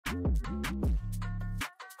What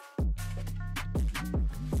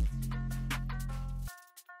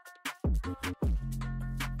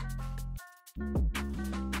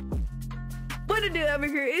it do,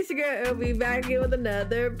 LBCREW? It's your girl LB back again with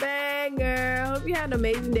another banger. Hope you had an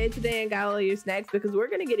amazing day today and got all of your snacks because we're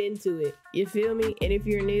gonna get into it. You feel me? And if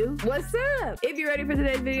you're new, what's up? If you're ready for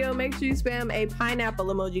today's video, make sure you spam a pineapple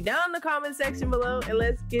emoji down in the comment section below and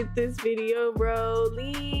let's get this video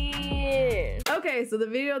rolling. Okay, so the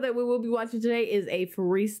video that we will be watching today is a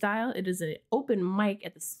freestyle. It is an open mic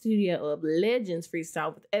at the studio of Legends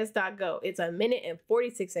Freestyle with Sdot Go. It's 1 minute and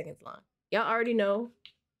 46 seconds long. Y'all already know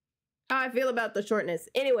how I feel about the shortness.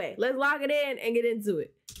 Anyway, let's lock it in and get into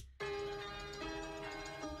it.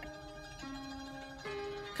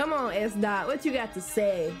 Come on, Sdot, what you got to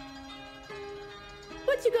say?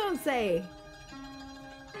 What you gonna say?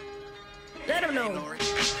 Let them know.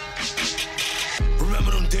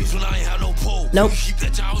 Remember them days when I ain't had no pole? Nope. Keep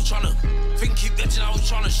that I was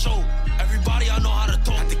trying to show everybody I know how to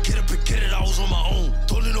throw. Had to get up and get it, I was on my own.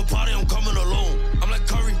 Don't need no party, I'm coming alone. I'm like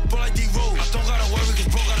Curry, but like D-Roll. I don't gotta worry cause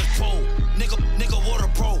bro got his pole. Nigga, water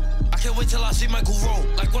pro. I can't wait till I see Michael Rowe.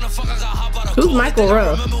 Like when the fuck I got hot by the Who's Michael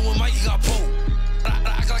Rowe? Remember when Mikey got pulled? I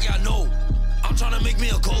act like I know. I'm trying to make me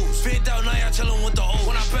a ghost. Spit down now, I chillin' with the O.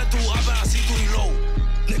 When I bet through, I bet I see through the low.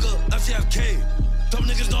 Nigga, FCFK. Dumb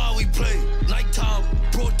niggas know how we play. Nighttime,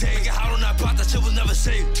 bro day. Get hot on that pot, that shit was never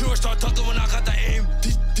saved. Pure start talking when I got the aim.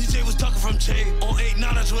 DJ was talking from Jay. On 8,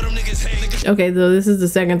 9, that's where them niggas hate. Okay, so this is the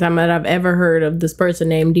second time that I've ever heard of this person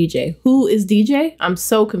named DJ. Who is DJ? I'm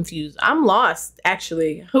so confused. I'm lost,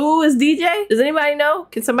 actually. Who is DJ? Does anybody know?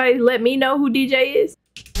 Can somebody let me know who DJ is?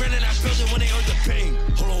 Ran in that building when they heard the pain.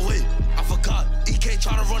 Hold on, wait, I forgot. EK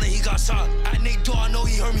tried to run and he got shot. At Nate door, I know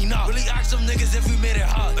he heard me now. Really ask them niggas if we made it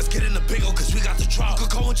hot. Let's get in the bingo, cause we got the trial. You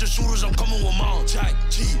could come with your shooters, I'm coming with mine. Jack,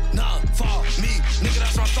 G, nah, fall, me. Nigga,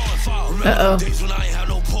 that's why I'm throwing foul. Remember the days when I ain't had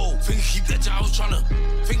no pole. Finger keep that I was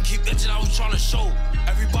trying to show.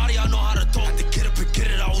 Everybody I know how to throw. Had to get up and get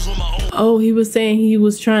it, I was on my own. Oh, he was saying he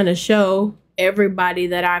was trying to show everybody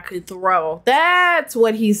that I could throw. That's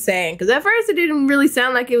what he's saying. Because at first it didn't really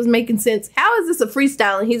sound like it was making sense. How is this a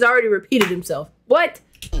freestyle and he's already repeated himself? What?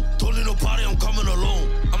 Don't need no party, I'm coming alone.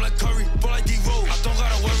 I'm like Curry, but like D-Roll. I don't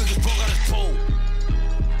gotta worry cause bro got his pole.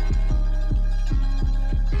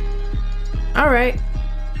 Alright.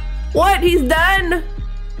 What? He's done?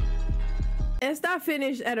 And Sdot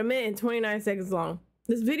finished at 1 minute and 29 seconds long.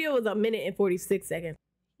 This video was 1 minute and 46 seconds.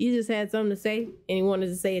 He just had something to say and he wanted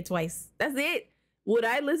to say it twice. That's it. Would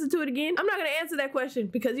I listen to it again? I'm not gonna answer that question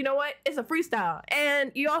because you know what? It's a freestyle.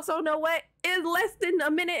 And you also know what? It's less than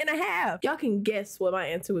 1.5 minutes. Y'all can guess what my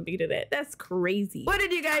answer would be to that. That's crazy. What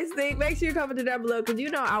did you guys think? Make sure you comment it down below because you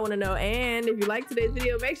know I want to know. And if you like today's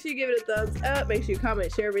video, make sure you give it a thumbs up. Make sure you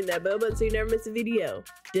comment, share, ring that bell button so you never miss a video.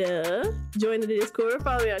 Duh. Join the Discord.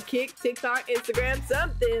 Follow me on Kick, TikTok, Instagram,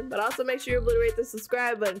 something. But also make sure you obliterate the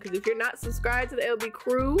subscribe button because if you're not subscribed to the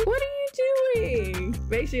LBCREW, what are you doing?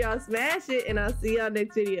 Make sure y'all smash it and I'll see y'all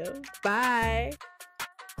next video. Bye.